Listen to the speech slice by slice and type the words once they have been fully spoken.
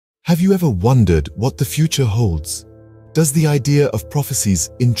Have you ever wondered what the future holds? Does the idea of prophecies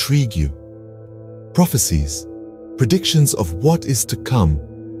intrigue you? Prophecies, predictions of what is to come,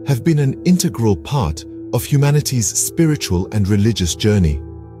 have been an integral part of humanity's spiritual and religious journey,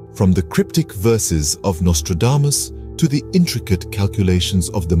 from the cryptic verses of Nostradamus to the intricate calculations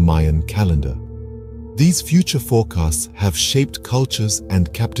of the Mayan calendar. These future forecasts have shaped cultures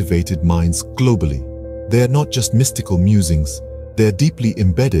and captivated minds globally. They are not just mystical musings, they are deeply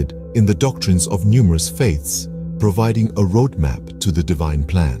embedded in the doctrines of numerous faiths, providing a roadmap to the divine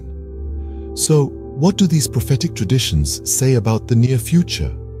plan. So, what do these prophetic traditions say about the near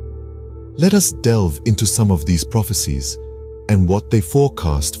future? Let us delve into some of these prophecies and what they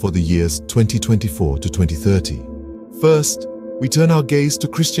forecast for the years 2024 to 2030. First, we turn our gaze to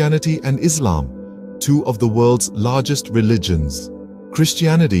Christianity and Islam, two of the world's largest religions.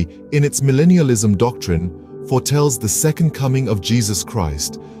 Christianity, in its millennialism doctrine, foretells the second coming of Jesus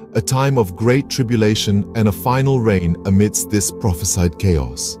Christ, a time of great tribulation and a final reign amidst this prophesied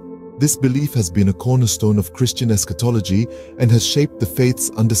chaos. This belief has been a cornerstone of Christian eschatology and has shaped the faith's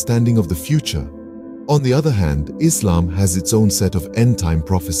understanding of the future. On the other hand, Islam has its own set of end-time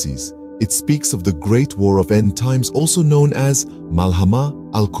prophecies. It speaks of the Great War of End Times, also known as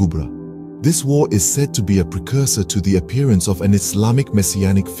Malhama al-Kubra. This war is said to be a precursor to the appearance of an Islamic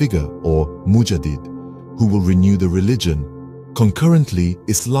messianic figure, or Mujaddid, who will renew the religion. Concurrently,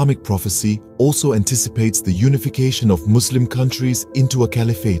 Islamic prophecy also anticipates the unification of Muslim countries into a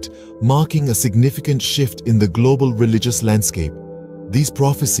caliphate, marking a significant shift in the global religious landscape. These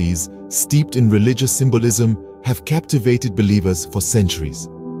prophecies, steeped in religious symbolism, have captivated believers for centuries.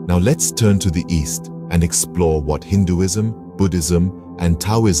 Now let's turn to the East and explore what Hinduism, Buddhism, and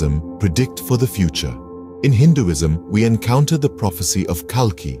Taoism predict for the future. In Hinduism, we encounter the prophecy of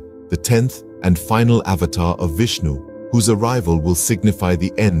Kalki, the 10th and final avatar of Vishnu, whose arrival will signify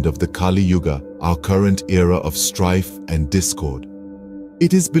the end of the Kali Yuga, our current era of strife and discord.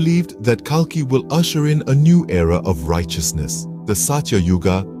 It is believed that Kalki will usher in a new era of righteousness, the Satya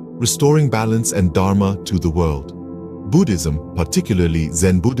Yuga, restoring balance and dharma to the world. Buddhism, particularly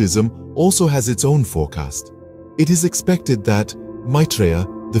Zen Buddhism, also has its own forecast. It is expected that Maitreya,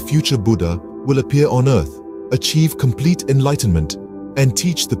 the future Buddha, will appear on earth, achieve complete enlightenment, and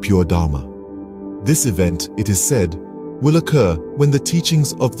teach the pure Dharma. This event, it is said, will occur when the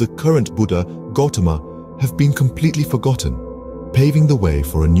teachings of the current Buddha, Gautama, have been completely forgotten, paving the way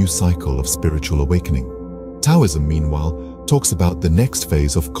for a new cycle of spiritual awakening. Taoism, meanwhile, talks about the next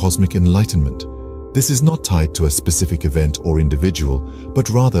phase of cosmic enlightenment. This is not tied to a specific event or individual, but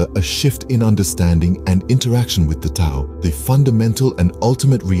rather a shift in understanding and interaction with the Tao, the fundamental and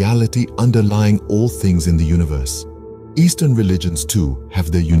ultimate reality underlying all things in the universe. Eastern religions, too,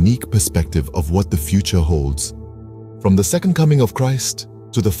 have their unique perspective of what the future holds. From the second coming of Christ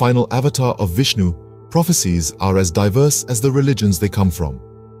to the final avatar of Vishnu, prophecies are as diverse as the religions they come from.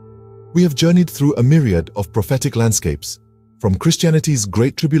 We have journeyed through a myriad of prophetic landscapes, from Christianity's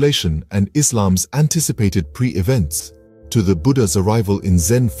Great Tribulation and Islam's anticipated pre-events, to the Buddha's arrival in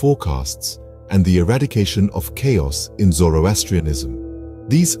Zen forecasts and the eradication of chaos in Zoroastrianism.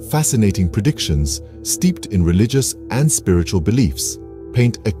 These fascinating predictions, steeped in religious and spiritual beliefs,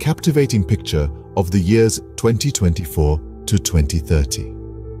 paint a captivating picture of the years 2024 to 2030.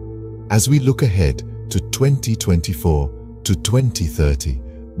 As we look ahead to 2024 to 2030,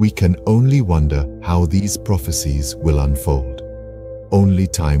 we can only wonder how these prophecies will unfold. Only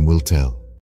time will tell.